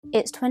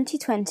It's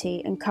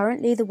 2020 and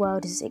currently the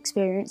world is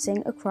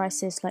experiencing a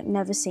crisis like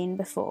never seen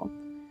before.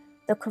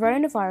 The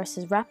coronavirus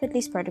has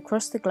rapidly spread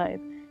across the globe,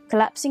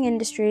 collapsing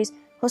industries,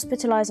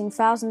 hospitalising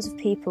thousands of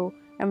people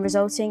and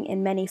resulting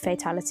in many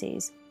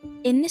fatalities.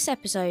 In this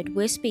episode,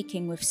 we're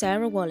speaking with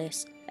Sarah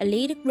Wallace, a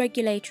lead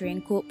regulatory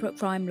and corporate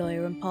crime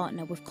lawyer and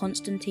partner with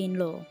Constantine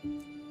Law.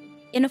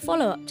 In a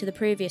follow-up to the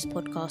previous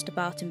podcast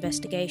about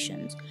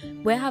investigations,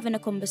 we're having a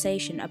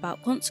conversation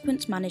about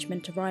consequence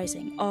management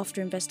arising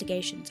after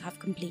investigations have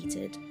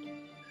completed.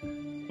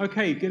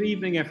 Okay, good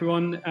evening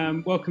everyone.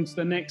 Welcome to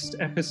the next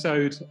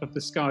episode of the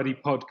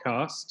SCADI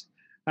podcast.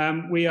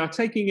 We are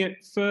taking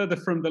it further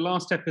from the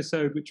last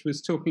episode, which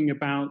was talking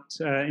about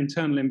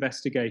internal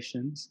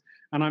investigations.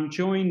 And I'm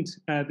joined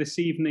this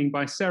evening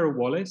by Sarah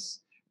Wallace,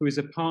 who is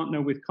a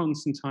partner with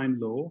Constantine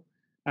Law.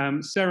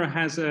 Sarah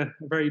has a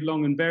very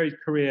long and varied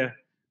career,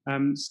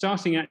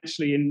 starting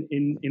actually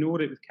in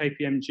audit with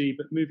KPMG,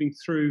 but moving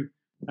through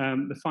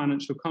the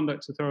Financial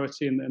Conduct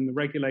Authority and the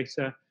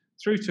regulator,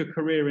 through to a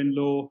career in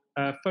law,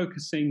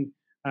 focusing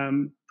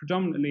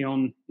predominantly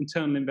on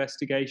internal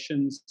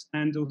investigations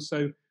and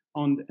also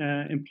on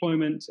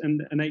employment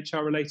and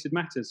HR-related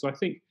matters. So I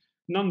think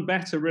none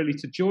better really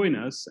to join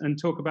us and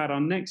talk about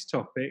our next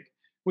topic,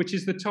 which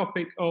is the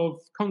topic of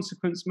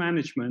consequence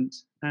management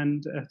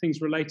and things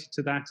related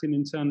to that in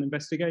internal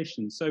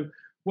investigations. So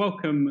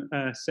welcome,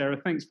 Sarah.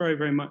 Thanks very,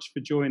 very much for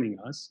joining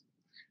us.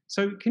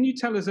 So can you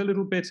tell us a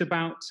little bit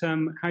about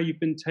how you've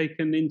been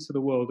taken into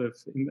the world of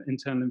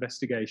internal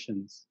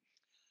investigations?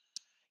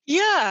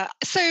 Yeah,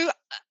 so,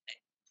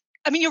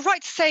 I mean, you're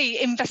right to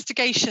say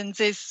investigations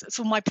is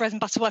sort of my bread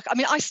and butter work. I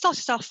mean, I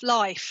started off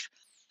life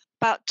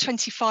about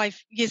 25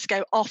 years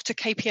ago after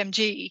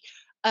KPMG,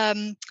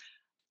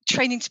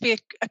 training to be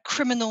a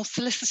criminal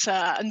solicitor.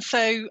 And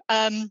so,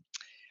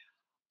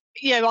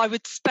 I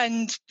would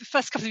spend the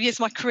first couple of years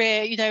of my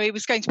career, it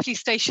was going to police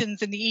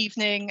stations in the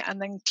evening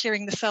and then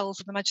clearing the cells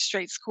of the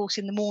magistrates' court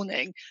in the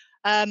morning.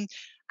 And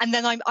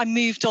then I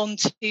moved on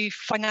to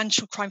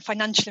financial crime,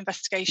 financial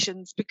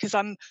investigations, because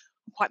I'm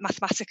quite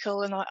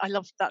mathematical and I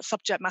love that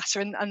subject matter.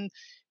 And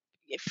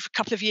for a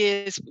couple of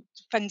years,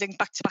 defending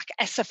back-to-back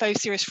SFO,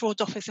 serious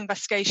fraud office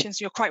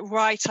investigations. You're quite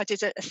right. I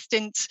did a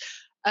stint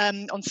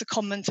on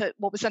secondment at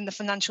what was then the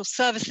Financial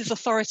Services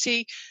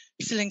Authority,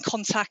 still in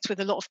contact with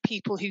a lot of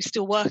people who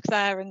still work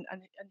there and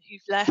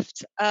who've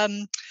left.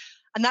 And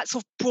that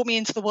sort of brought me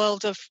into the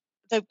world of,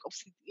 the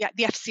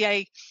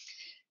FCA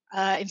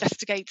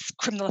investigates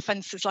criminal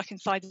offences like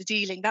insider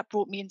dealing. That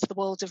brought me into the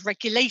world of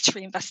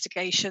regulatory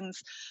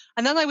investigations.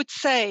 And then I would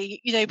say,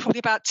 probably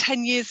about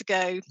 10 years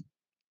ago,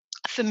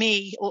 for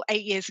me, or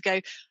 8 years ago,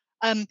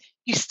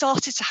 you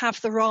started to have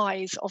the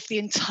rise of the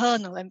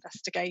internal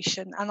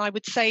investigation. And I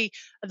would say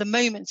at the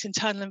moment,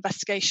 internal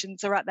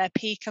investigations are at their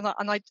peak. And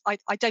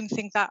I don't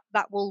think that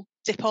will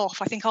dip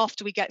off. I think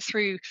after we get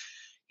through,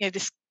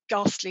 this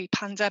ghastly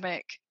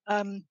pandemic,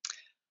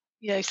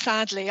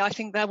 sadly, I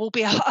think there will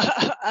be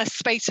a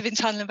spate of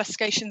internal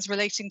investigations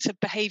relating to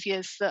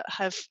behaviours that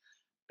have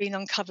been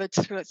uncovered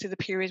through the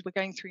period we're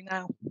going through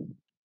now.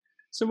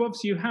 So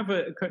obviously you have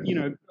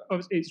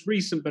it's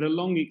recent, but a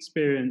long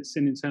experience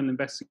in internal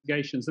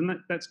investigations. And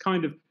that's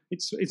kind of,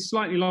 it's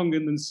slightly longer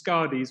than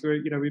SCADI's, where,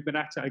 we've been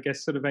at it, I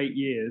guess, sort of 8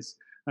 years,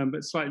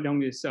 but slightly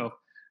longer yourself.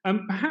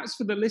 Perhaps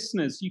for the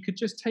listeners, you could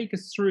just take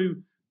us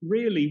through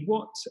really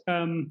what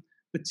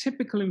the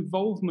typical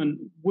involvement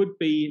would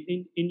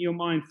be in your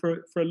mind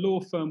for a law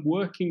firm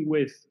working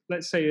with,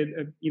 let's say,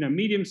 a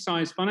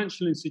medium-sized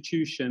financial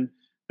institution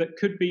that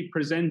could be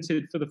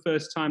presented for the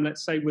first time,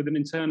 let's say, with an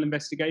internal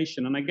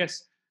investigation. And I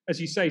guess,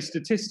 as you say,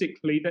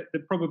 statistically, that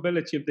the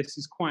probability of this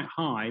is quite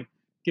high,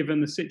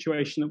 given the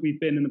situation that we've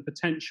been in, the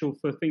potential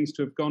for things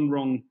to have gone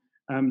wrong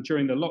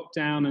during the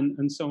lockdown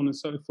and so on and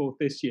so forth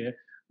this year.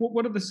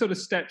 What are the sort of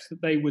steps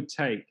that they would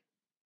take?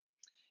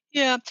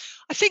 Yeah,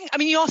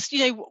 you asked,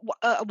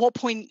 at what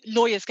point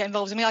lawyers get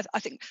involved. I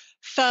think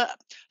the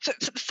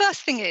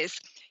first thing is,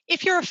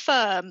 if you're a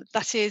firm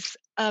that is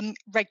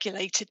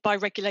regulated by a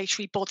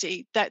regulatory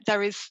body, that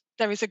there is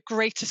a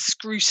greater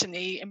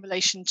scrutiny in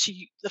relation to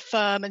the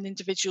firm and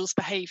individuals'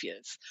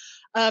 behaviours.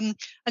 And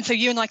so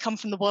you and I come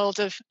from the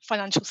world of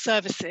financial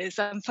services.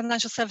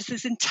 Financial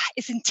services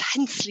is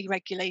intensely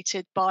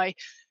regulated by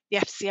the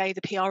FCA,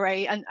 the PRA,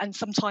 and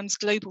sometimes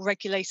global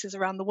regulators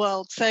around the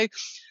world. So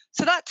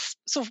that's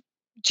sort of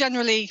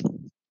generally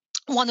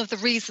one of the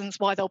reasons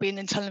why there'll be an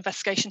internal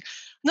investigation.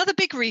 Another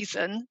big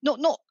reason, not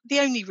the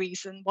only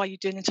reason why you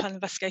do an internal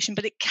investigation,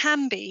 but it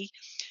can be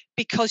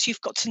because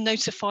you've got to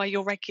notify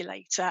your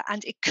regulator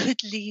and it could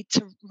lead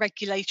to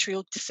regulatory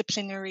or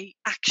disciplinary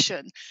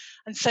action.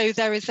 And so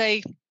there's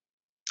a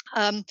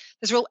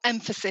real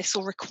emphasis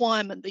or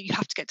requirement that you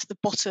have to get to the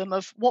bottom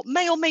of what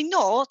may or may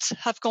not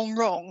have gone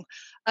wrong.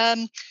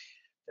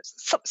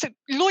 So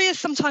lawyers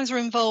sometimes are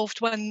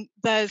involved when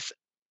there's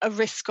a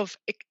risk of,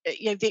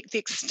 the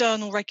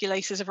external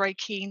regulators are very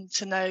keen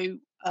to know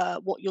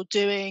what you're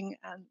doing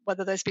and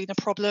whether there's been a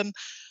problem.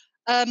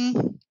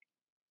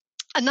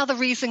 Another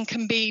reason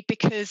can be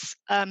because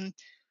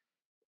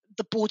the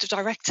the board of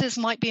directors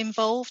might be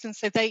involved, and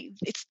so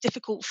it's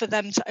difficult for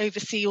them to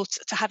oversee or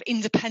to have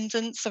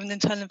independence of an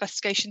internal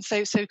investigation.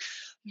 So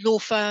law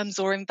firms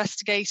or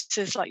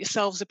investigators like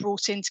yourselves are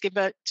brought in to give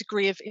a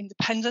degree of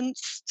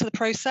independence to the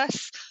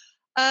process.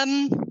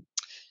 One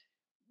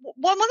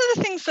of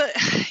the things that,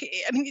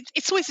 I mean,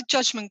 it's always a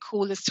judgment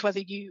call as to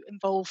whether you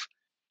involve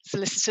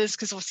solicitors,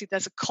 because obviously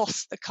there's a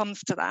cost that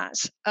comes to that.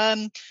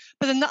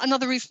 But then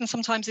another reason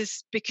sometimes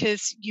is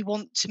because you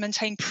want to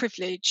maintain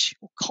privilege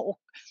or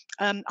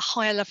a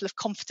higher level of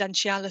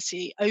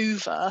confidentiality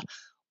over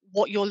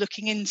what you're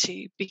looking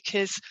into,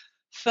 because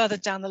further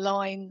down the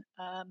line,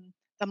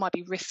 there might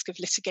be risk of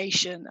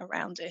litigation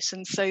around it.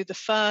 And so the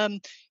firm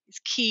is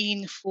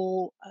keen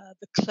for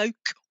the cloak,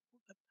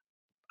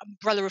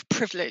 umbrella of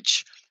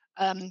privilege,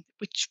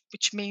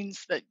 which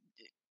means that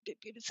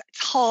it's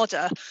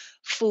harder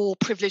for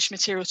privileged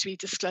material to be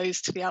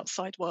disclosed to the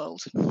outside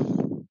world.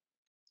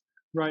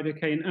 Right.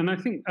 Okay. And I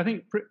think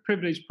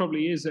privilege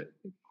probably is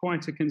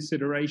quite a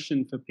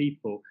consideration for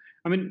people.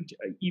 I mean,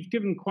 you've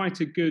given quite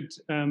a good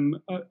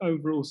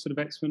overall sort of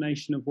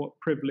explanation of what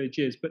privilege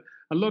is, but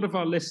a lot of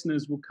our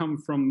listeners will come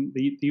from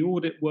the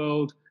audit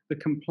world, the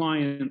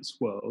compliance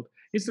world.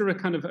 Is there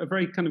a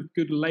very kind of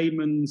good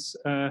layman's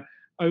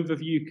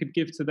overview you could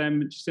give to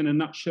them, just in a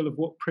nutshell, of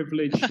what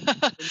privilege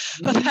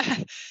is?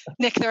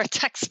 Nick, there are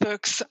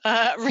textbooks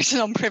written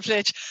on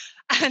privilege,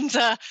 and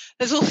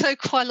there's also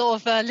quite a lot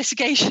of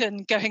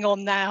litigation going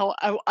on now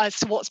as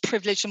to what's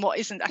privileged and what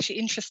isn't, actually,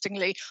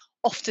 interestingly,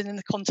 often in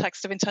the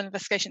context of internal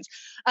investigations.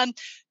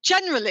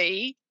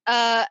 Generally,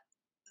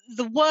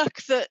 the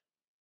work that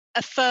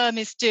a firm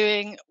is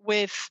doing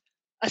with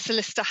a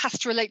solicitor has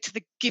to relate to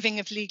the giving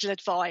of legal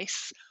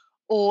advice,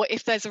 or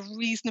if there's a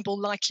reasonable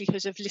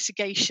likelihood of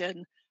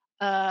litigation,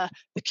 the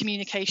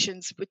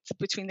communications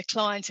between the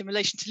client in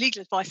relation to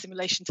legal advice in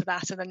relation to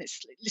that, and then its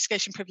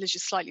litigation privilege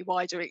is slightly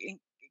wider. It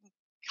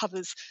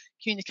covers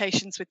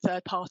communications with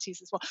third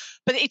parties as well.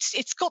 But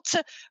it's got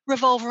to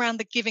revolve around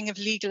the giving of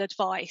legal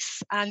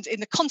advice. And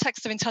in the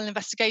context of internal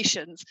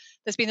investigations,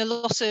 there's been a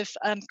lot of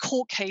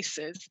court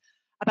cases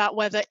about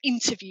whether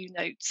interview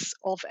notes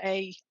of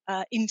a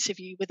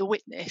interview with a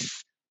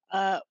witness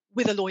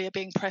with a lawyer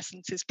being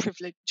present is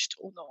privileged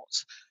or not.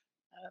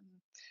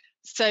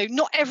 So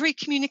not every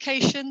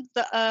communication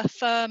that a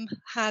firm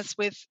has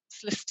with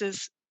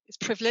solicitors is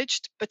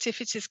privileged, but if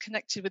it is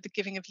connected with the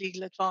giving of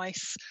legal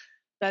advice,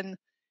 then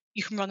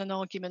you can run an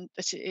argument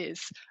that it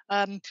is.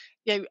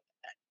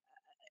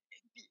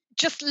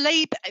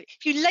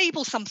 If you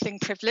label something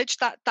privileged,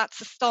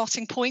 that's a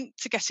starting point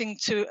to getting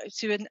to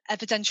an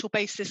evidential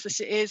basis that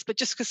it is. But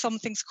just because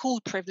something's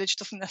called privileged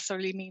doesn't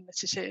necessarily mean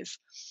that it is.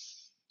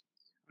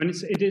 And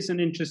it is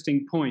an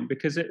interesting point,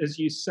 because as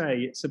you say,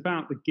 it's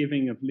about the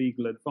giving of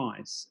legal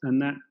advice,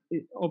 and that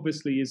it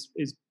obviously is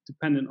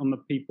dependent on the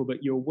people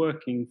that you're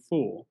working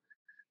for.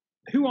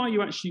 Who are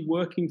you actually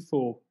working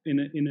for in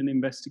an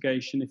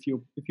investigation if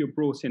you're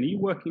brought in? Are you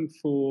working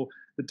for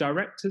the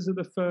directors of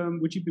the firm?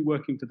 Would you be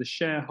working for the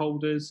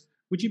shareholders?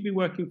 Would you be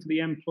working for the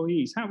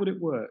employees? How would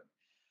it work?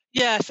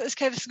 Yes,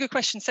 okay, that's a good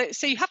question.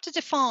 So you have to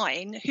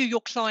define who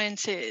your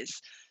client is.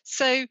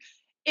 So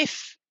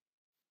if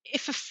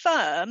a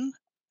firm,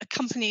 a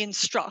company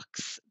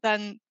instructs,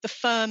 then the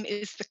firm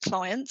is the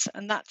client,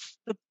 and that's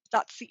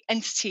the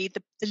entity,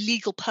 the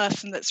legal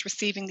person that's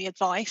receiving the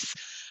advice.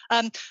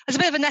 As a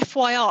bit of an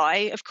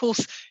FYI, of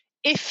course,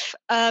 if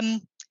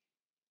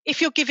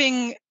you're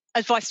giving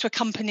advice to a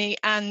company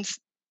and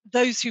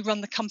those who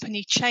run the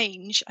company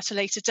change at a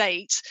later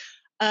date,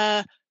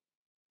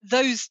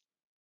 those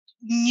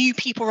new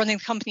people running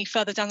the company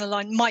further down the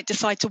line might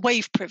decide to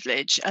waive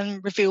privilege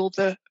and reveal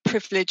the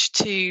privilege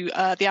to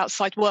the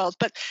outside world.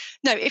 But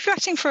no, if you're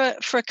acting for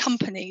a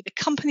company,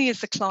 the company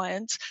is the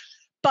client.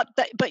 But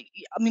I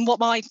mean, what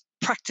my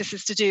practice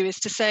is to do is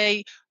to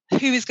say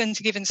who is going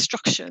to give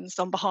instructions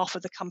on behalf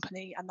of the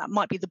company, and that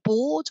might be the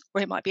board,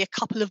 or it might be a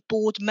couple of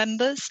board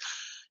members.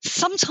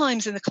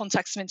 Sometimes in the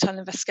context of internal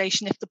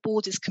investigation, if the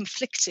board is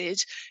conflicted,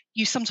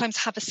 you sometimes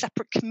have a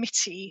separate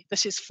committee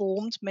that is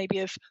formed, maybe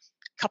of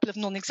a couple of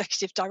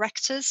non-executive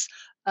directors,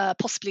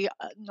 possibly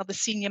another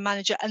senior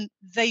manager, and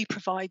they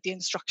provide the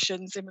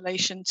instructions in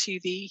relation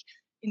to the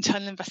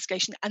internal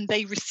investigation, and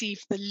they receive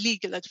the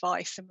legal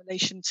advice in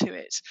relation to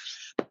it.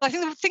 But I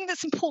think the thing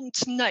that's important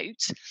to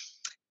note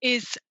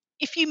is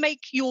if you make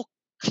your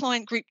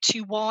client group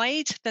too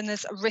wide, then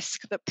there's a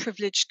risk that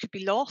privilege could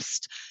be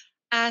lost.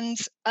 And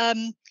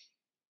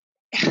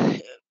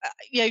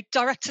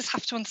directors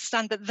have to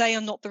understand that they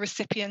are not the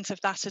recipient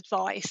of that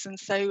advice, and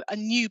so a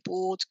new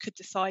board could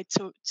decide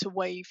to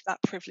waive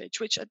that privilege,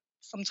 which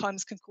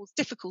sometimes can cause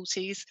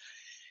difficulties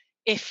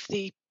if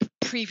the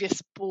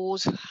previous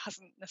board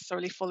hasn't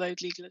necessarily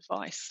followed legal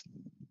advice.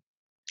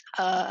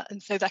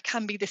 And so there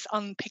can be this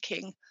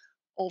unpicking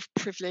of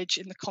privilege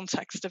in the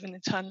context of an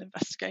internal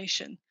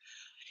investigation.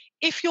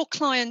 If your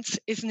client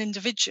is an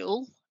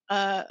individual,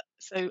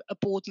 so a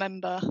board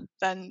member,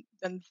 then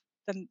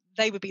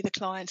they would be the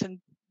client, and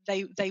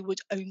they would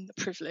own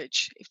the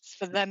privilege. It's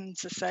for them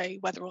to say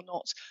whether or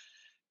not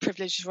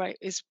privilege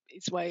is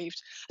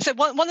waived. So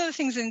one of the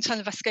things in internal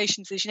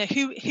investigations is,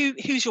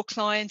 who's your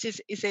client?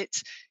 Is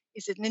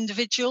it an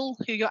individual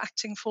who you're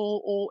acting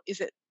for, or is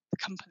it the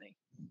company?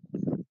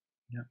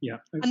 Yeah.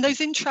 Okay. And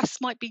those interests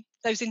might be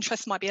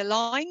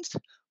aligned,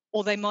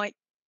 or they might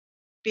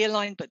be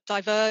aligned but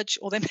diverge,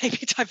 or they may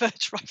be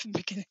diverged right from the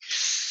beginning.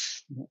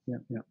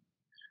 Yeah.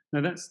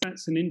 Now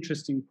that's an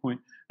interesting point.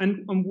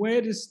 And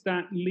where does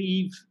that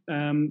leave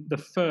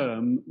the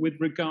firm with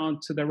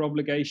regard to their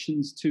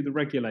obligations to the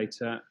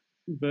regulator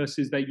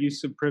versus their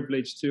use of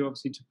privilege to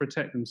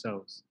protect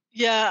themselves?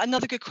 Yeah,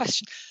 another good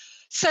question.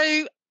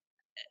 So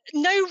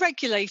no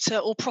regulator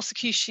or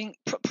prosecution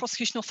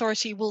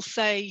authority will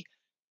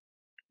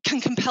can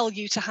compel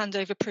you to hand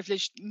over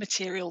privileged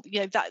material.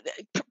 That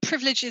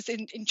privilege is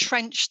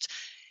entrenched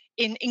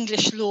in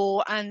English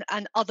law, and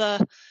other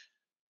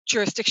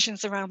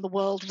jurisdictions around the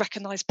world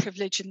recognise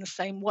privilege in the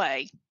same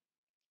way.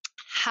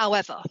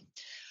 However,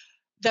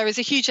 there is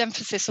a huge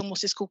emphasis on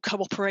what is called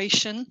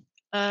cooperation,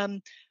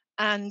 and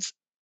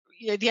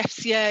the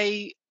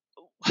FCA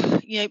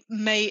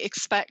may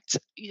expect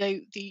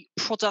the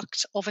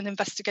product of an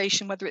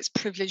investigation, whether it's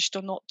privileged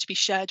or not, to be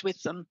shared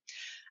with them,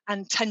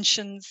 and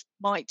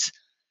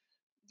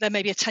there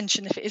may be a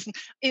tension if it isn't.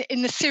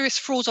 In the Serious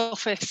Fraud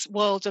Office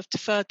world of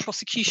deferred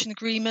prosecution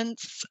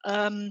agreements,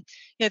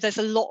 there's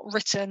a lot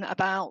written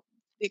about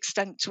the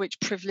extent to which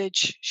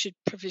privileged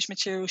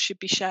material should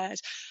be shared.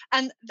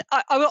 And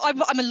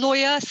I'm a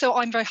lawyer, so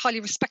I'm very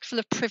highly respectful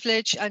of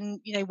privilege, and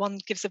one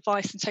gives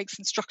advice and takes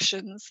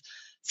instructions.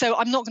 So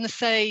I'm not going to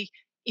say,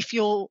 if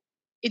you're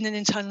in an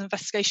internal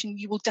investigation,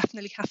 you will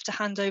definitely have to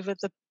hand over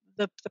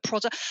the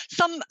product.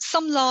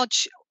 Some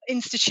large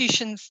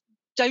institutions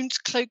don't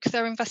cloak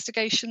their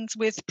investigations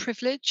with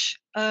privilege.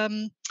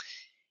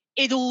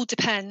 It all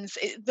depends.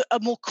 A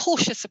more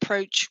cautious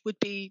approach would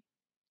be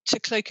to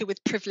cloak it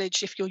with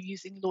privilege if you're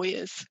using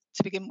lawyers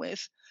to begin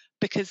with,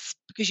 because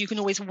you can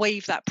always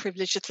waive that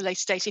privilege at a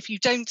later date. If you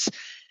don't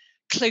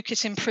cloak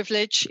it in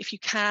privilege, if you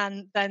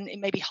can, then it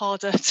may be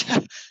harder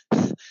to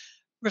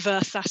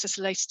reverse that at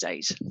a later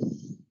date.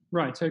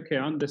 Right. Okay,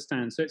 I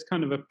understand. So it's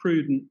kind of a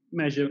prudent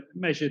measure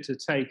to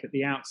take at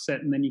the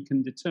outset, and then you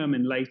can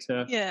determine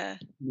later. Yeah.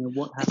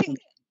 What happens.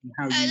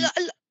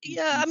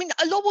 I mean,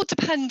 a lot will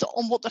depend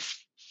on what the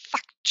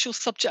factual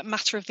subject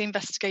matter of the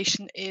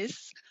investigation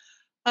is.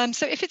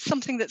 So if it's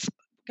something that's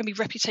going to be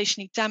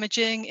reputationally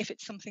damaging, if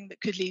it's something that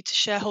could lead to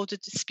shareholder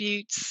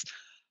disputes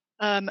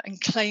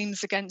and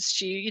claims against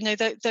you,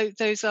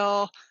 those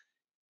are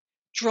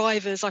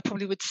drivers, I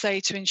probably would say,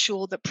 to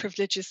ensure that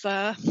privilege is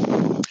there.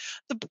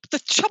 The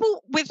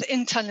trouble with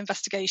internal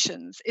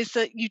investigations is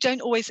that you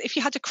don't always, if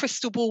you had a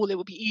crystal ball, it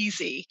would be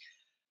easy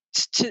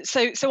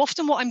so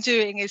often what I'm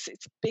doing is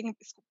it's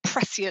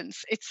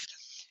prescience. It's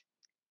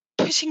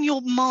pushing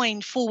your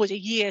mind forward a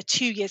year,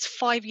 2 years,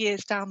 5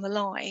 years down the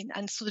line,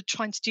 and sort of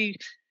trying to do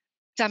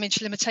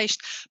damage limitation.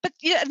 But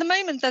at the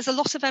moment there's a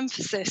lot of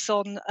emphasis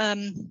on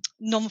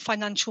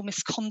non-financial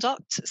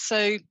misconduct.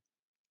 So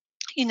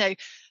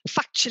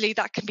factually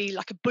that can be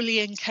like a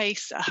bullying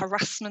case, a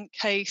harassment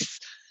case,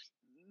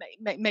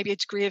 maybe a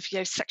degree of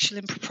sexual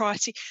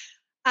impropriety.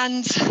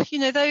 And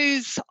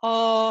those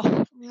are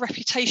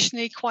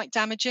reputationally quite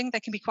damaging.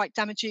 They can be quite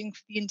damaging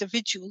for the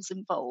individuals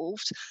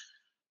involved.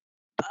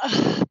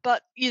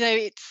 But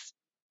it's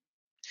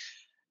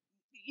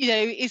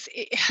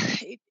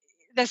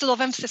there's a lot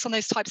of emphasis on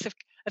those types of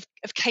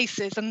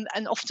cases, and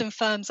often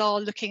firms are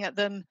looking at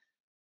them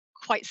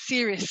quite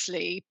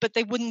seriously. But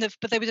they would have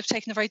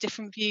taken a very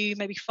different view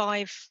maybe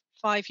five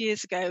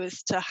years ago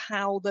as to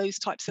how those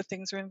types of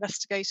things are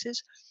investigated.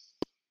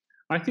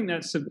 I think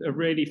that's a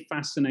really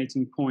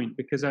fascinating point,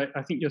 because I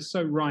think you're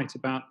so right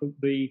about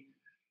the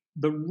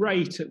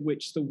rate at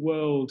which the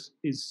world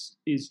is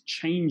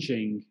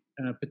changing,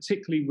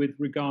 particularly with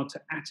regard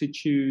to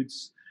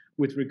attitudes,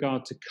 with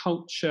regard to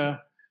culture,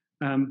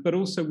 but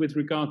also with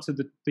regard to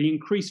the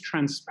increased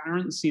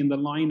transparency and the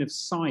line of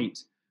sight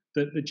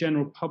that the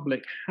general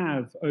public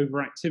have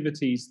over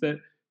activities that,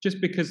 just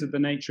because of the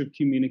nature of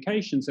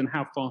communications and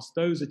how fast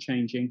those are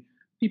changing,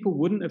 people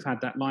wouldn't have had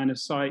that line of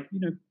sight,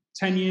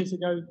 10 years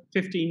ago,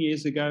 15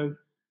 years ago.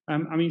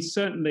 I mean,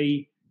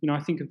 certainly, I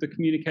think of the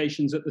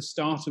communications at the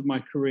start of my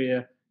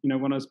career,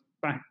 when I was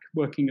back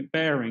working at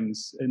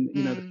Barings, and,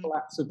 the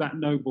collapse of that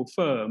noble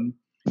firm.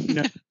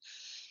 Can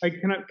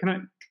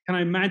I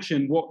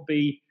imagine what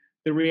the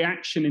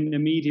reaction in the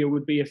media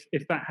would be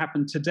if that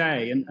happened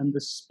today, and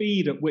the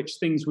speed at which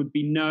things would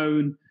be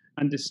known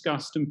and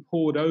discussed and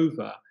poured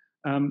over.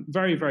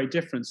 Very, very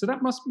different. So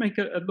that must make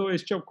a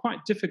lawyer's job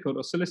quite difficult,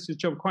 or solicitor's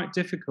job quite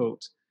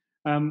difficult.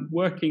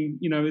 Working,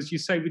 as you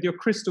say, with your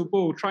crystal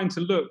ball, trying to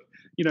look,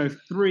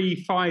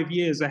 3-5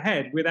 years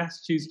ahead with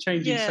attitudes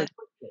changing so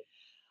quickly.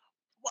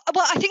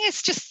 Well, I think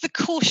it's just the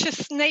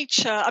cautious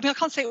nature. I mean, I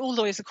can't say all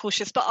lawyers are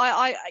cautious, but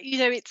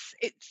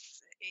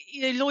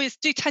lawyers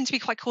do tend to be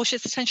quite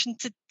cautious, attention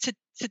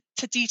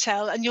to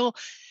detail, and you're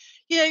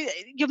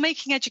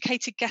making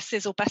educated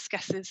guesses or best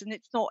guesses, and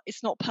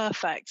it's not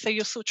perfect. So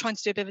you're sort of trying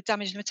to do a bit of a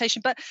damage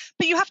limitation, but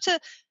you have to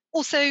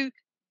also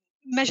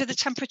measure the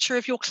temperature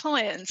of your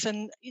clients.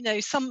 And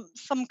some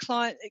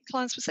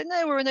clients will say,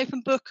 no, we're an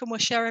open book and we'll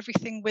share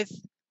everything with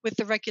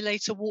the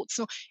regulator, warts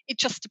and all. It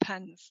just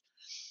depends.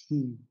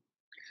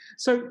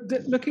 So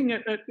looking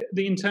at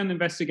the internal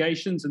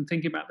investigations and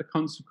thinking about the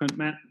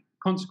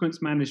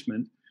consequence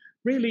management,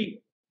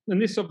 really,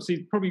 and this obviously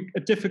is probably a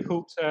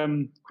difficult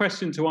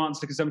question to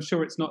answer because I'm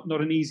sure it's not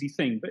an easy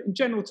thing, but in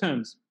general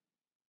terms,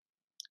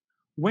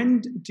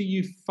 when do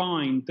you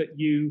find that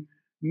you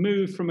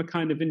move from a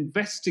kind of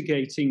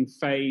investigating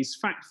phase,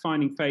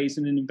 fact-finding phase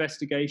in an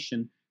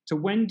investigation, to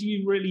when do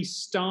you really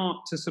start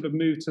to sort of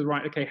move to the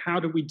right, okay, how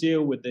do we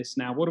deal with this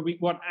now?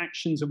 What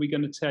actions are we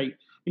going to take?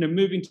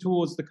 Moving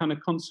towards the kind of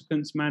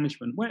consequence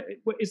management.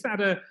 Is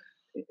that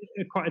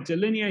quite a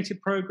delineated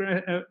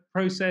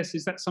process?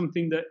 Is that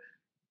something that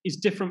is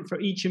different for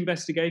each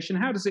investigation?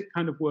 How does it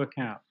kind of work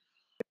out?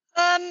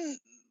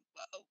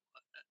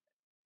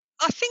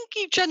 I think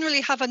you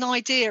generally have an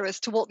idea as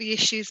to what the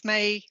issues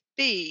may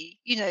be,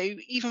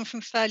 even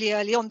from fairly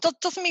early on.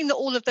 Doesn't mean that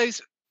all of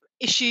those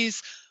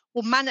issues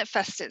will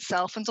manifest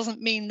itself, and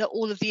doesn't mean that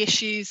all of the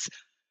issues,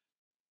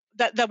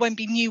 that there won't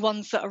be new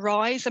ones that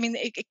arise. I mean,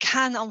 it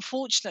can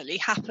unfortunately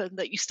happen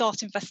that you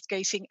start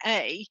investigating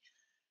A,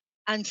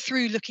 and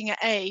through looking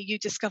at A, you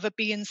discover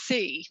B and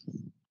C.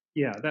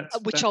 Yeah,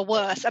 which are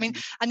worse. I mean,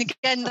 and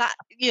again, that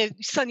you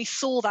certainly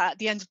saw that at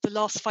the end of the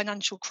last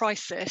financial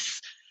crisis.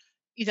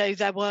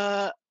 There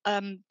were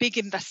big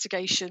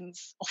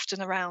investigations,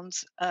 often around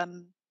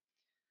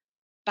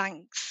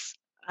banks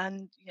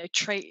and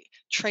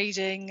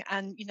trading,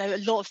 and a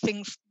lot of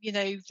things.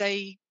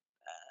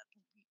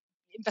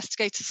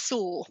 Investigators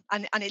saw,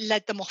 and it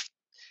led them off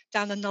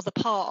down another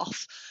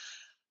path.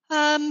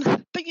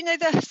 But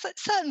there are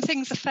certain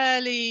things are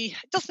fairly.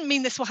 It doesn't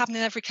mean this will happen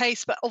in every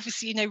case, but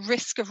obviously,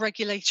 risk of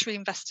regulatory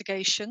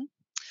investigation.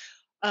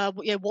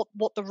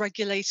 What the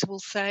regulator will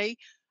say.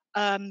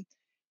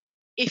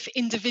 If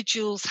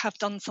individuals have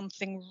done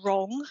something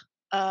wrong,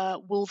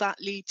 will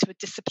that lead to a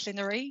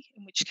disciplinary?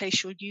 In which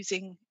case, you're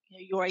using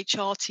your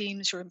HR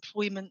teams, your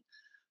employment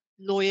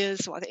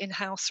lawyers, or either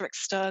in-house or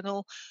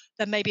external.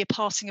 There may be a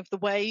parting of the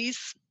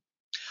ways.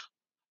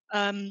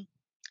 There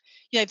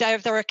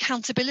are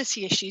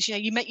accountability issues.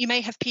 You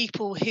may have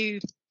people who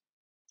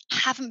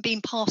haven't been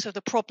part of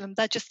the problem;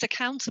 they're just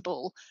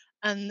accountable,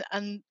 and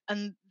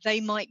they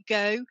might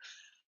go.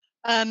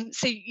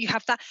 So you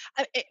have that.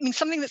 I mean,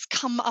 something that's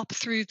come up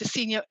through the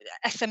senior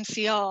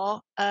SMCR.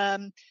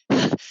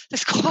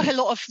 There's quite a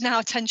lot of now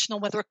attention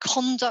on whether a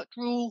conduct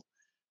rule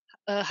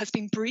has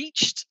been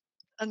breached,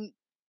 and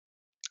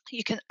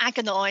you can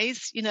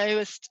agonise,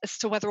 as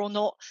to whether or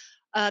not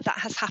that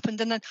has happened,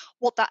 and then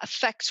what that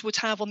effect would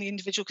have on the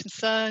individual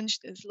concerned.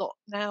 There's a lot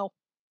now,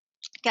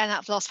 again, out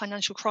of the last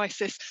financial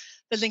crisis,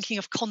 the linking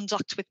of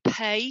conduct with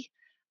pay,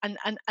 and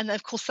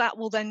of course that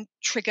will then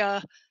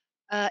trigger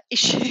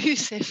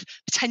issues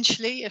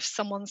if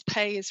someone's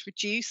pay is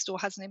reduced or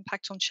has an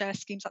impact on share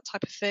schemes, that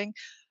type of thing.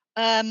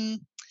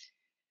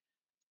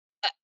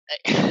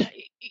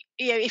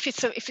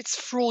 If it's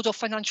fraud or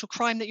financial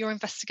crime that you're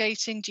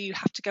investigating, do you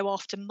have to go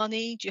after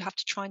money? Do you have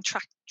to try and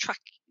track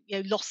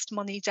lost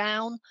money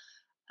down?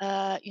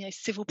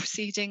 Civil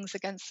proceedings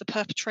against the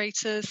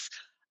perpetrators.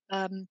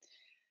 Again,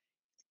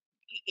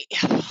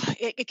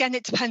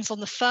 it depends on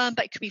the firm,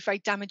 but it could be very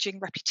damaging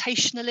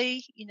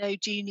reputationally.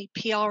 Do you need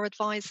PR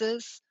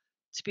advisors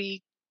to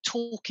be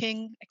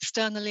talking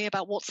externally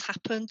about what's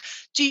happened?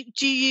 Do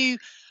you?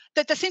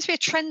 There seems to be a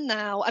trend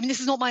now. I mean, this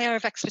is not my area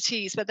of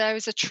expertise, but there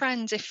is a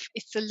trend if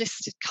it's a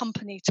listed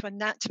company to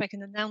make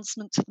an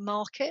announcement to the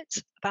market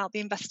about the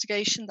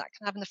investigation that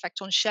can have an effect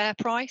on share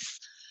price.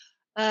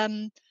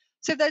 So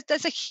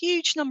there's a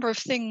huge number of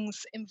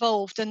things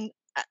involved, and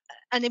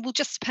it will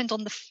just depend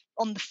on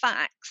the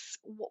facts,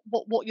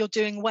 what you're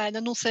doing when,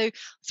 and also I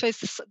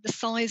suppose the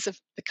size of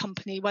the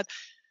company,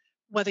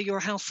 whether you're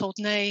a household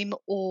name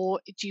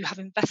or do you have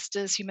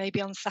investors who may be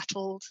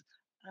unsettled.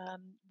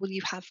 Will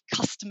you have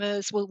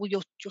customers? Will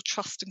your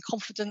trust and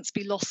confidence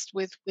be lost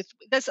with?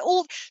 There's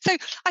all. So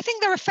I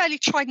think there are fairly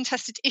tried and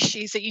tested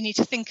issues that you need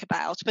to think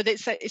about, but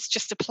it's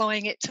just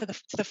applying it to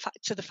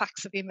the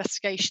facts of the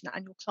investigation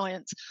and your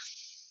client.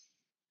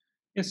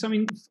 Yes, I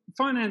mean,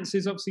 finance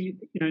is obviously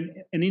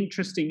an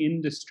interesting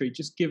industry,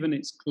 just given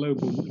its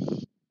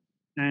global,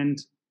 and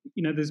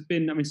there's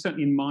been, I mean,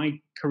 certainly in my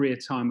career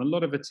time, a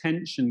lot of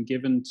attention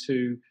given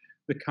to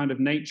the kind of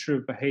nature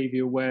of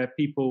behaviour where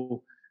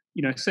people,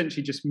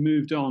 essentially just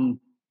moved on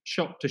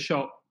shop to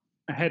shop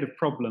ahead of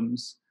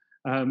problems.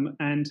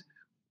 And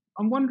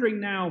I'm wondering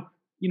now,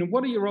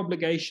 what are your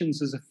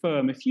obligations as a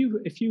firm if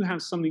you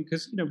have something?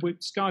 Because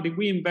with Skadi,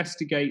 we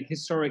investigate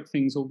historic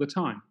things all the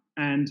time,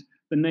 and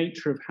the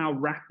nature of how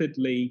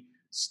rapidly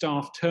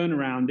staff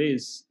turnaround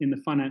is in the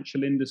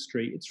financial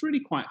industry, it's really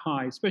quite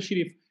high,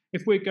 especially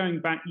if we're going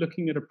back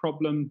looking at a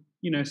problem,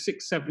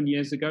 6-7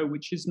 years ago,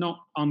 which is not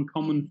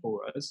uncommon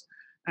for us.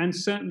 And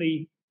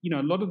certainly,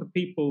 a lot of the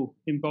people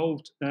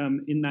involved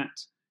in that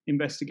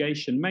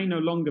investigation may no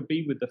longer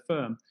be with the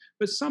firm,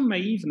 but some may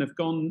even have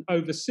gone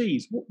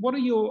overseas. What are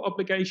your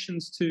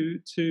obligations to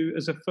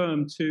as a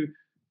firm to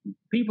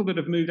people that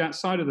have moved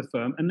outside of the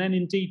firm, and then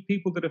indeed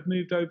people that have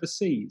moved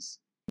overseas?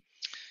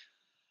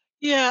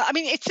 Yeah, I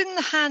mean, it's in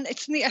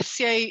the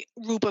FCA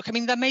rulebook. I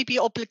mean, there may be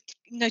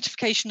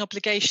notification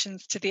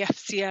obligations to the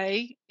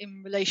FCA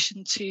in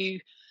relation to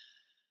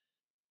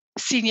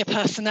senior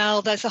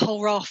personnel. There's a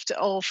whole raft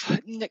of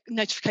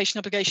notification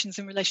obligations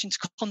in relation to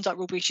conduct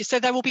rule breaches. So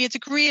there will be a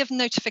degree of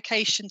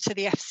notification to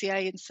the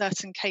FCA in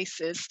certain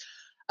cases.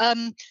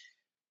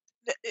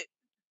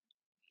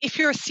 If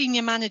you're a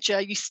senior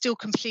manager, you still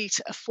complete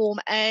a Form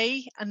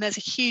A, and there's a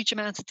huge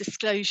amount of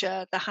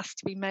disclosure that has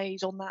to be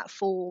made on that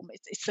form.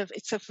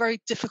 It's a very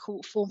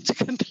difficult form to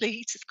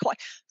complete. It's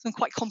some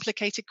quite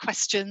complicated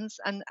questions,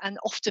 and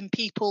often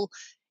people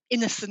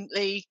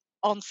innocently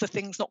answer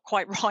things not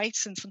quite right,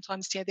 and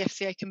sometimes the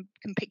FCA can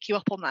pick you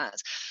up on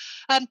that.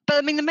 But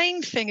I mean, the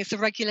main thing is the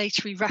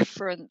regulatory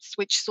reference,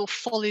 which sort of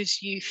follows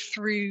you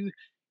through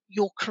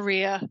your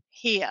career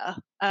here.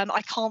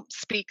 I can't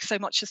speak so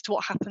much as to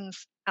what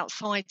happens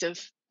outside of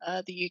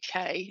the UK,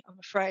 I'm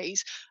afraid.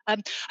 I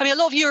mean, a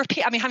lot of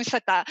European, I mean, having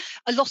said that,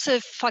 a lot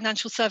of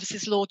financial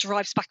services law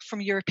derives back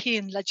from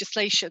European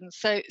legislation.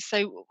 So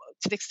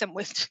to the extent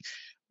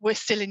we're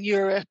still in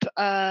Europe,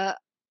 there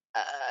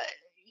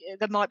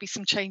might be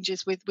some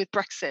changes with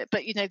Brexit,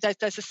 but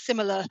there's a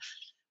similar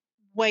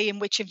way in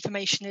which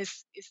information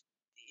is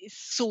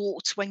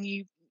sought when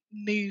you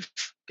move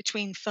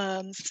between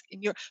firms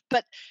in Europe.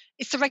 But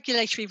it's a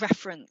regulatory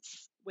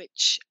reference,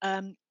 which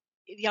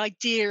the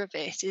idea of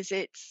it is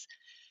it's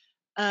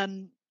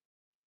the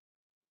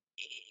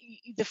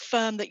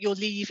firm that you're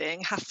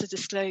leaving has to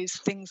disclose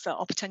things that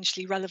are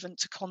potentially relevant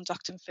to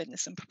conduct and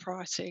fitness and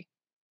propriety.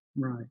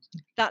 Right.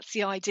 That's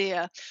the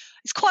idea.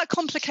 It's quite a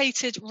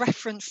complicated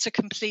reference to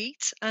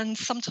complete, and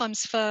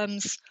sometimes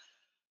firms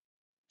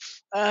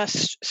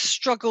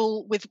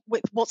struggle with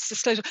what's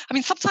disclosed. I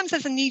mean, sometimes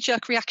there's a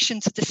knee-jerk reaction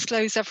to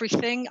disclose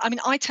everything. I mean,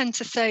 I tend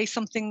to say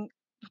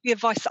the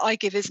advice that I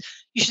give is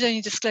you should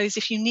only disclose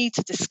if you need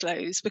to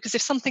disclose, because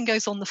if something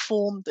goes on the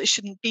form that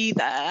shouldn't be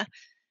there,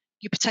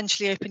 you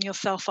potentially open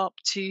yourself up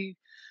to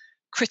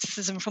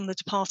criticism from the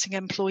departing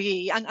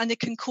employee, and it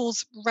can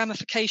cause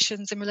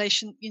ramifications in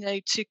relation,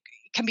 to, it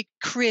can be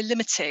career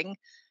limiting.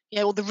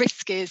 Or the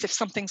risk is if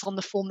something's on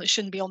the form that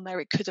shouldn't be on there,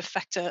 it could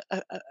affect a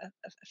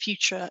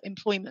future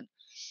employment.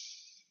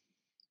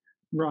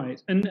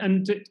 Right.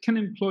 And can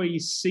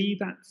employees see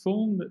that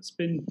form that's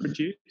been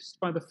produced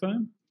by the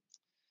firm?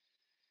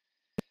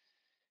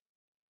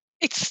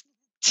 It's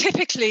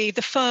typically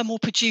the firm will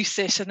produce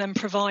it and then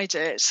provide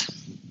it.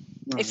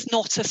 Right. It's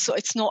not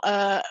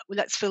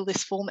let's fill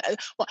this form.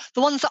 Well,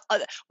 the ones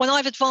that, when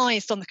I've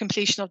advised on the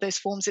completion of those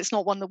forms, it's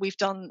not one that we've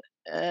done.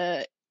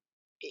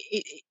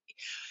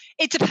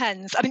 It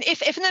depends. I mean,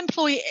 if an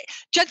employee,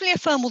 generally a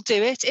firm will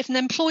do it. If an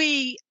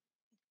employee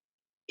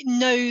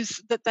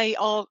knows that they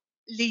are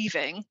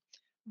leaving,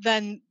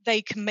 then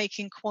they can make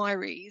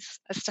inquiries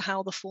as to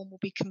how the form will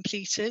be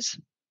completed.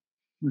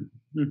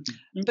 Mm-hmm.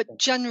 Okay. But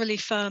generally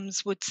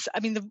firms would, I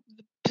mean, the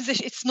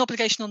position, it's an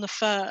obligation on the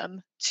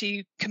firm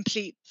to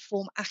complete the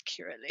form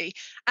accurately.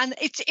 And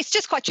it's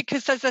just quite tricky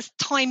because there's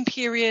time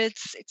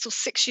periods. It's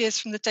 6 years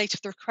from the date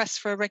of the request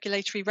for a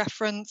regulatory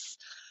reference.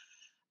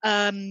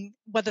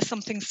 Whether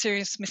something's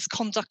serious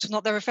misconduct or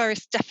not, there are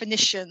various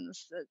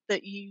definitions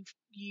that you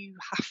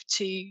have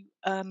to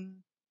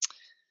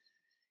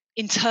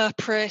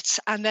interpret,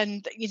 and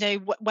then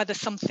whether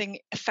something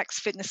affects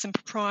fitness and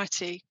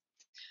propriety.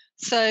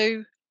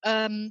 So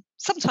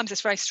sometimes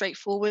it's very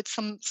straightforward.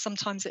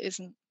 Sometimes it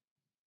isn't.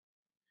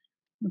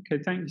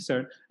 Okay, thank you,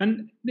 Sarah.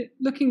 And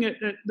looking at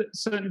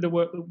certainly the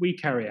work that we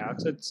carry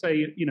out, I'd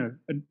say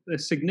a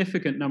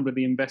significant number of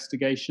the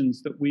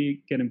investigations that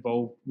we get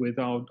involved with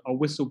are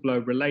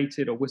whistleblower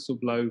related or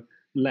whistleblower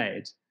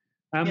led.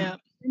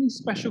 Any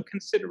special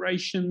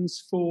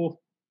considerations for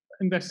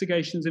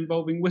investigations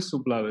involving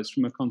whistleblowers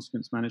from a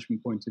consequence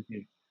management point of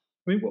view?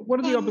 I mean, what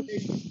are the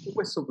obligations of a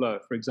whistleblower,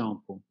 for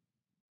example?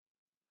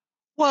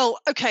 Well,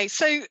 okay,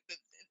 so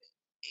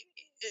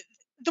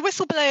the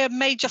whistleblower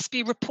may just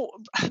be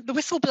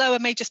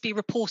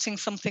reporting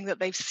something that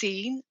they've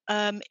seen.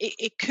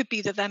 It could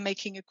be that they're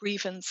making a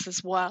grievance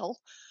as well.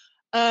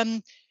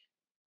 So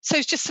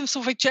it's just some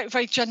sort of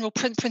very general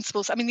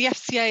principles. I mean, the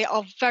FCA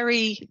are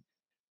very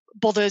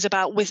bothered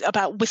about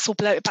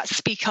whistleblower, about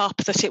speak up,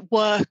 that it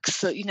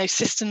works, that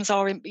systems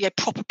are in,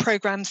 proper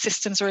program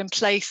systems are in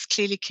place,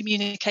 clearly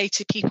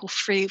communicated, people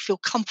feel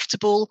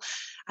comfortable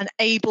and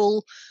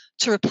able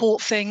to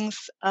report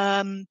things.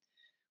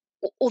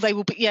 Or they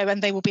will be,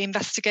 and they will be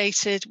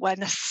investigated where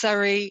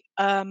necessary.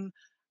 And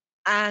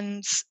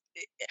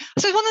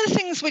so one of the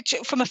things which,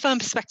 from a firm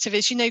perspective,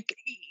 is you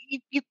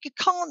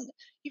can't,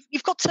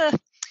 you've got to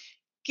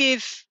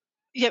give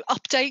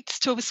updates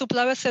to a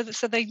whistleblower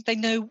so they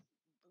know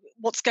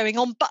what's going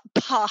on. But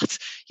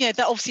they're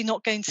obviously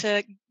not going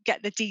to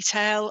get the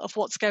detail of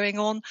what's going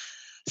on.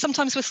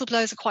 Sometimes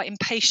whistleblowers are quite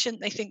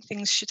impatient. They think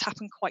things should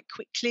happen quite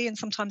quickly, and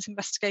sometimes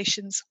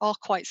investigations are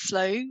quite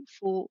slow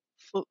for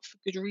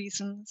good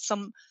reason.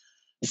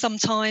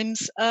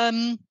 Sometimes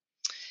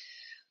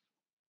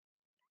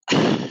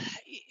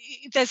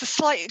there's a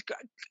slight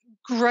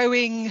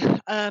growing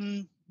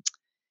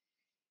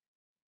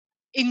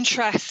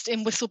interest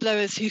in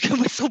whistleblowers who can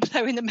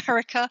whistleblow in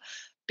America,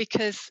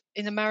 because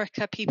in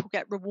America people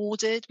get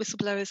rewarded.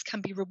 Whistleblowers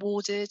can be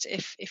rewarded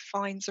if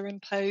fines are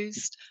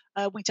imposed.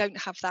 We don't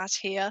have that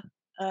here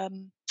at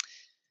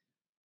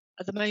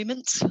the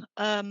moment.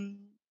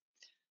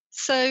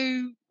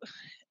 So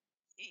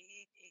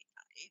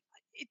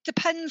it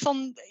depends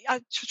on.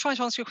 Trying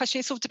to answer your question,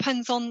 it sort of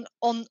depends on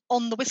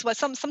the whistleblower.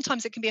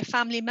 Sometimes it can be a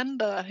family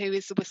member who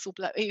is the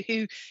whistleblower,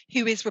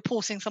 who is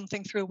reporting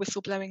something through a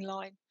whistleblowing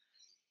line.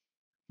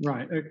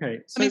 Right. Okay.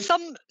 So,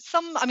 some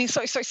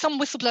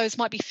whistleblowers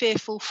might be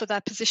fearful for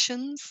their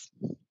positions.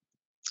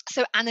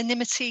 So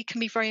anonymity can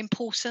be very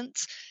important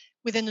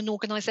within an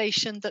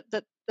organisation,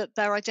 that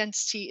their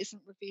identity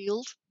isn't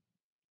revealed.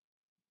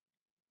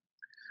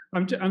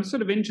 I'm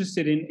sort of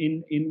interested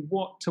in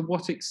to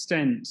what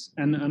extent,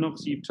 and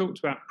obviously you've talked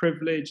about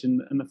privilege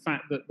and the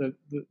fact that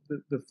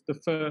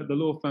the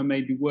law firm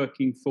may be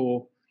working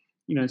for,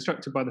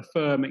 instructed by the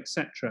firm,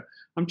 etc.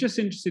 I'm just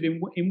interested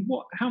in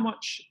how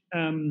much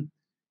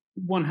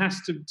one has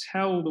to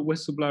tell the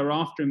whistleblower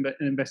after an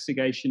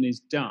investigation is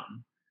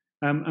done,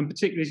 and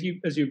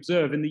particularly as you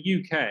observe in the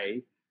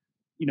UK,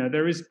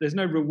 there's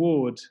no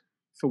reward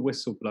for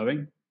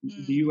whistleblowing.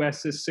 The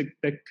US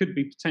there could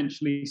be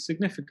potentially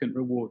significant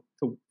reward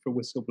for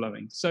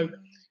whistleblowing. So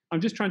I'm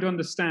just trying to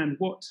understand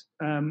what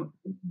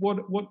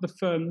the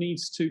firm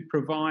needs to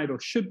provide or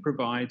should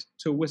provide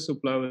to a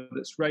whistleblower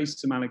that's raised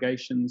some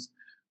allegations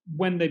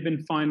when they've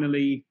been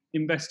finally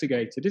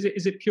investigated.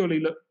 Is it purely,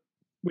 look,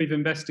 we've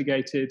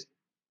investigated,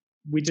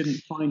 we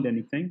didn't find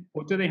anything,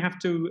 or do they have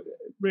to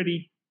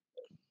really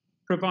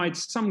provide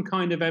some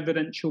kind of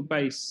evidential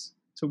base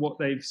to what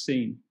they've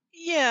seen?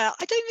 Yeah,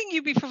 I don't think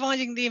you'd be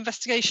providing the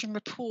investigation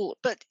report,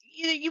 but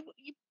you would,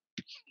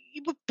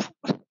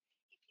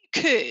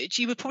 if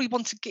you would probably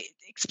want to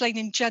explain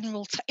in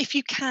general, if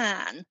you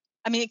can.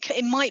 I mean,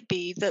 it might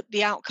be that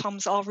the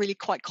outcomes are really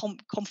quite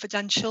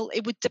confidential.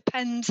 It would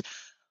depend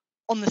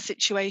on the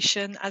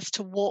situation as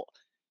to what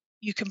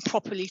you can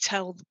properly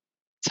tell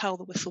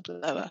the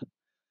whistleblower.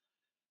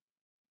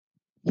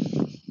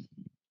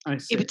 I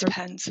see. It would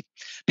depend,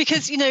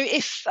 because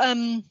if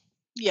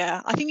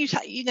I think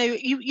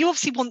you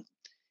obviously want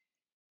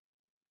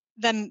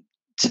them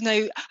to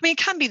know. I mean, it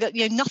can be that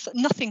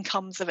nothing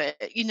comes of it.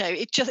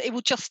 It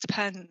will just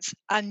depend,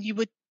 and you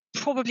would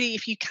probably,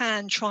 if you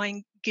can, try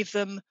and give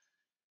them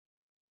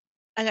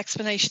an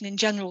explanation in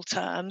general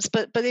terms.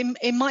 But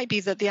it might be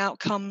that the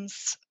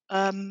outcomes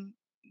are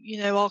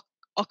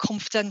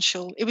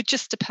confidential. It would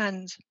just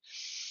depend.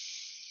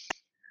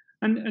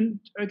 And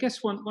I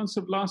guess one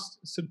sort of last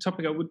sort of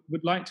topic I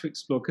would like to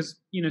explore, because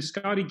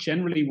Skadi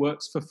generally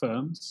works for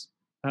firms.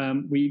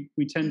 We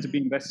tend to be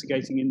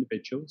investigating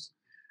individuals.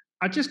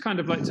 I'd just kind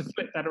of like to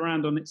flip that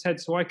around on its head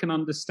so I can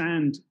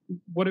understand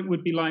what it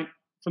would be like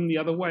from the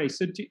other way.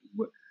 So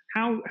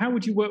how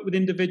would you work with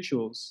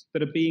individuals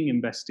that are being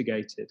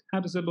investigated? How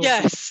does a law?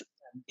 Yes.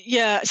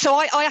 Yeah, so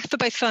I act for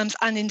both firms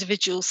and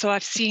individuals, so I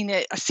see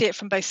it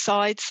from both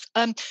sides.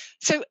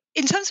 So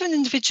in terms of an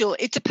individual,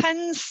 it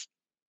depends.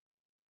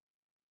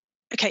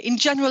 Okay, in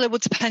general, it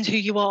would depend who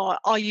you are.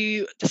 Are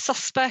you the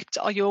suspect?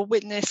 Are you a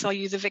witness? Are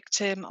you the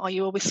victim? Are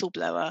you a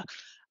whistleblower?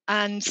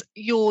 And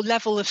your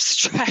level of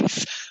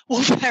stress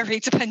will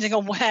vary depending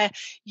on where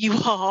you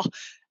are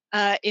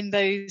in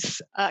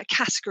those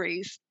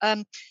categories.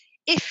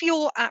 If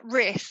you're at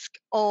risk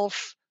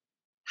of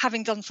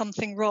having done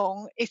something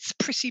wrong, it's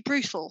pretty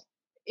brutal.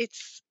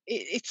 It's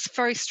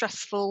very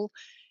stressful.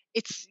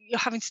 You're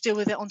having to deal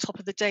with it on top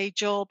of the day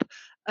job.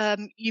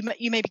 You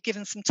may be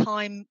given some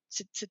time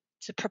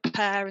to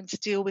prepare and to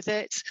deal with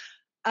it,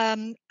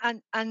 and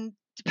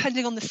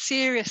depending on the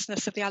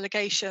seriousness of the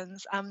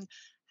allegations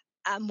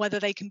and whether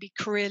they can be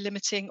career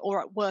limiting or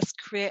at worst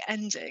career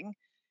ending,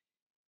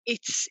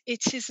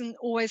 it isn't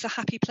always a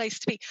happy place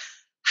to be.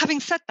 Having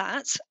said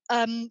that,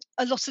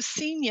 a lot of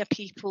senior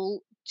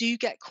people do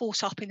get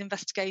caught up in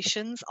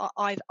investigations,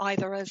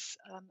 either as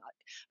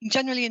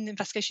generally in the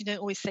investigation you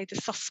don't always say the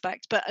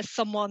suspect, but as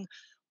someone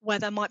where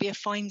there might be a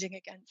finding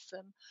against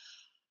them.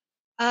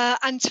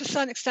 And to a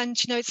certain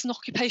extent, it's an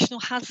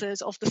occupational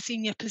hazard of the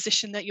senior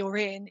position that you're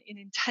in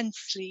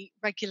intensely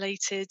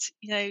regulated,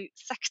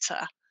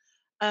 sector.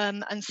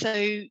 And so,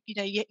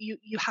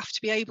 you have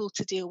to be able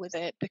to deal with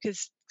it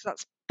because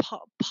that's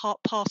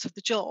part of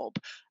the job.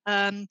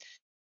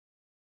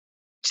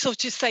 So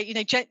to say,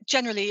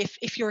 generally,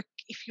 if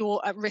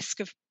you're at risk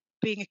of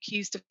being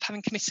accused of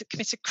having committed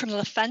criminal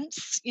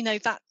offence,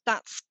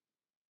 that's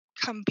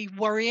can be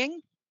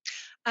worrying,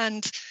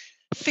 and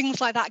things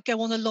like that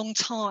go on a long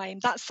time.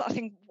 That's, I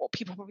think, what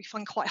people probably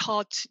find quite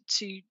hard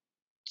to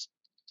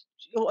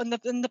and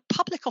the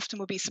public often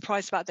would be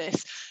surprised about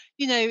this.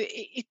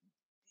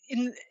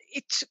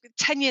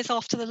 10 years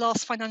after the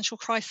last financial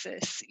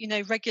crisis,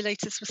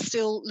 regulators were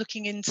still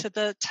looking into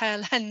the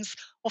tail ends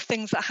of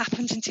things that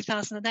happened in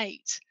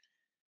 2008.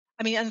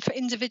 I mean, and for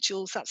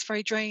individuals, that's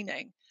very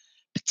draining,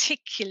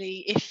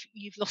 particularly if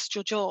you've lost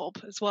your job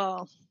as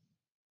well.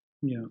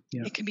 Yeah.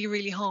 It can be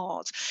really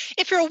hard.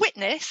 If you're a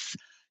witness,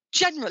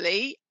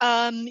 generally,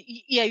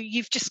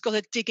 you've just got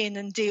to dig in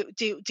and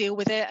deal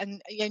with it,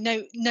 and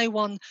no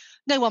one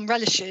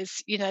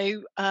relishes,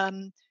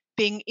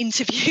 being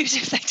interviewed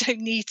if they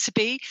don't need to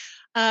be.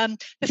 The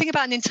thing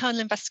about an internal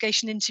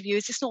investigation interview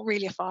is it's not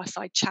really a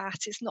fireside chat.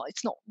 It's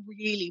not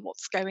really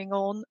what's going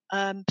on,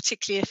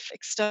 particularly if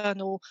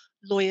external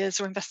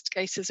lawyers or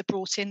investigators are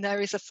brought in.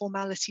 There is a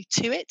formality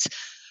to it.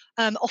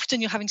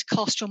 Often you're having to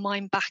cast your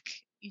mind back,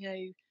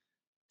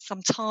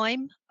 some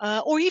time,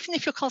 or even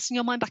if you're casting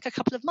your mind back a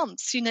couple of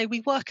months.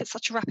 We work at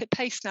such a rapid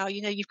pace now.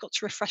 You've got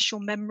to refresh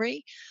your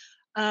memory.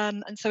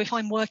 And so if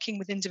I'm working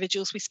with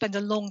individuals, we spend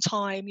a long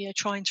time,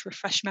 trying to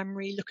refresh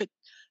memory, look at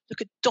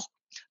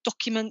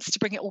documents to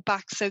bring it all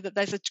back so that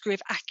there's a degree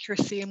of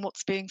accuracy in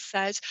what's being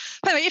said.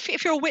 But anyway,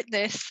 if you're a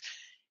witness,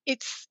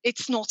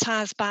 it's not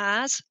as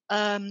bad,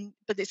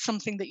 but it's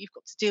something that you've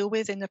got to deal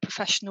with in a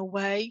professional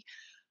way.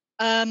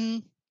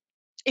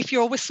 If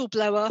you're a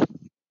whistleblower,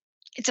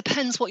 it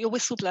depends what you're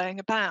whistleblowing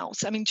about.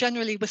 I mean,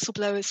 generally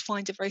whistleblowers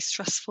find it very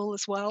stressful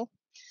as well.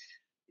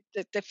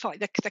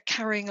 They're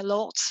carrying a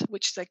lot,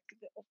 which they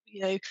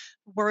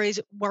worried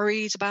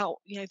about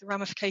the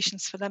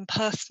ramifications for them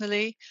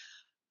personally,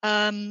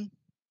 and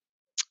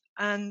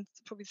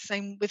probably the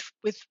same with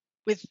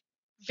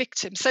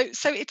victims. So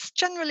it's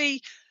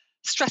generally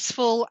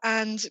stressful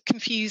and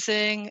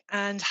confusing,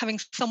 and having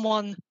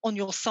someone on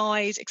your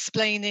side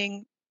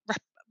explaining,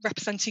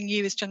 representing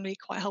you is generally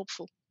quite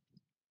helpful.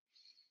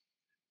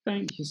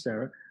 Thank you,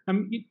 Sarah.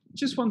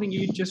 Just one thing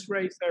you just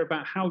raised there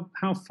about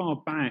how far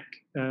back,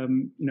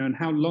 and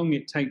how long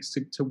it takes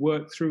to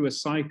work through a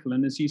cycle.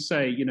 And as you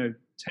say,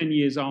 10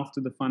 years after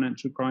the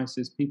financial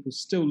crisis, people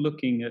still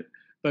looking at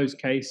those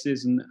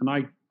cases. And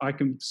I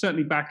can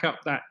certainly back up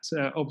that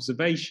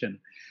observation.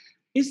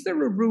 Is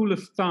there a rule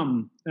of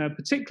thumb,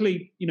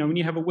 particularly, when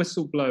you have a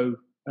whistleblow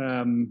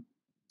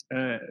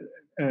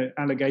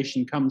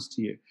allegation comes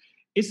to you?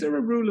 Is there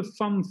a rule of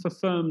thumb for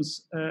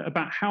firms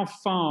about how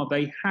far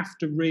they have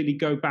to really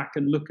go back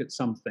and look at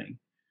something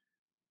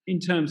in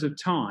terms of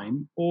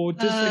time? Or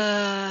does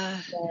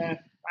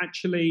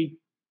actually,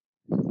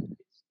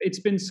 it's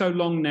been so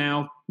long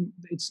now,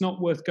 it's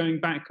not worth going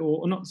back,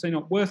 or not say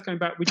not worth going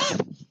back, we just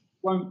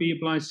won't be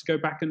obliged to go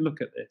back and look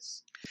at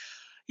this?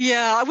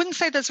 Yeah, I wouldn't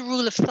say there's a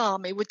rule of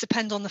thumb. It would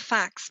depend on the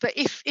facts. But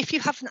if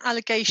you have an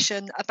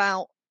allegation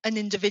about an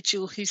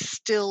individual who's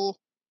still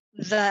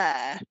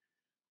there,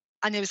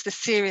 and it was the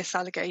serious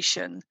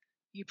allegation,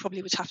 you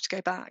probably would have to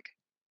go back.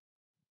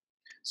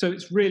 So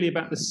it's really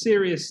about the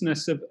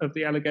seriousness of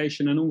the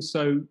allegation, and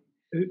also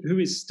who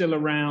is still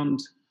around,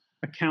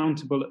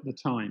 accountable at the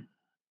time.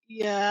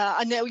 Yeah,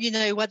 I know,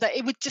 whether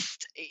it would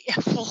just...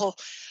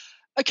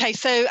 Okay,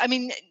 so, I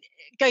mean,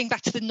 going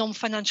back to the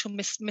non-financial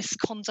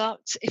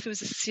misconduct, if it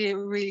was a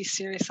really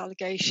serious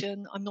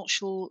allegation, I'm not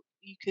sure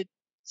you could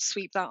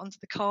sweep that under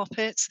the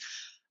carpet.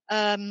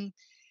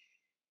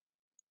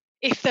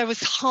 If there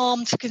was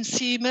harm to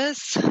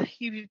consumers,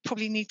 you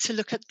probably need to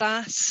look at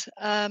that.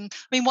 I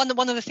mean, one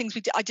of the things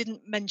I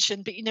didn't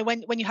mention, but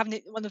when you have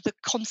one of the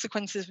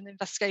consequences of an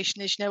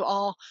investigation is,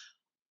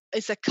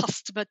 is there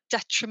customer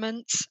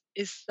detriment?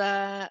 Is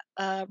there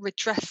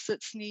redress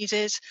that's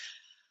needed?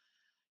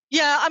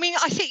 Yeah, I mean,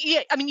 I think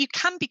you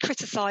can be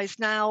criticised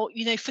now,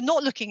 for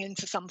not looking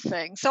into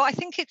something. So I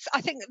think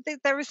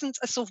there isn't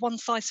a sort of one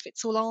size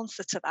fits all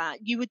answer to that.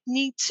 You would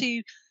need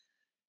to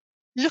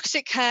look at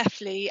it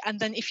carefully, and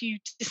then if you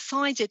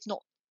decided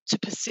not to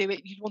pursue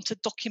it, you'd want to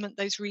document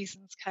those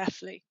reasons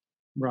carefully.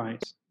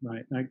 Right.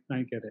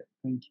 I get it.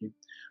 Thank you.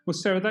 Well,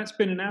 Sarah, that's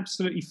been an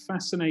absolutely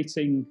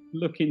fascinating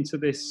look into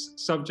this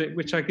subject,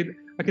 which I could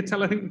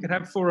tell. I think we could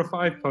have 4 or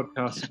 5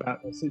 podcasts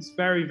about this. It's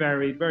very,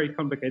 very, very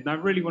complicated. And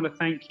I really want to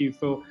thank you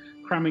for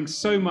cramming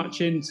so much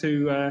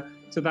into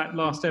to that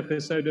last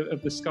episode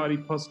of the Scardy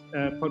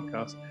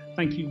podcast.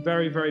 Thank you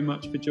very, very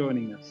much for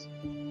joining us.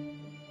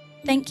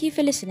 Thank you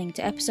for listening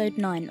to episode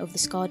 9 of the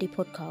Scardy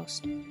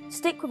podcast.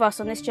 Stick with us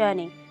on this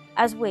journey,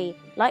 as we,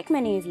 like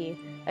many of you,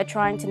 are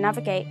trying to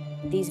navigate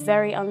these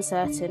very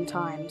uncertain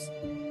times.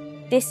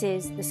 This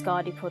is the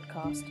Scardy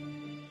podcast.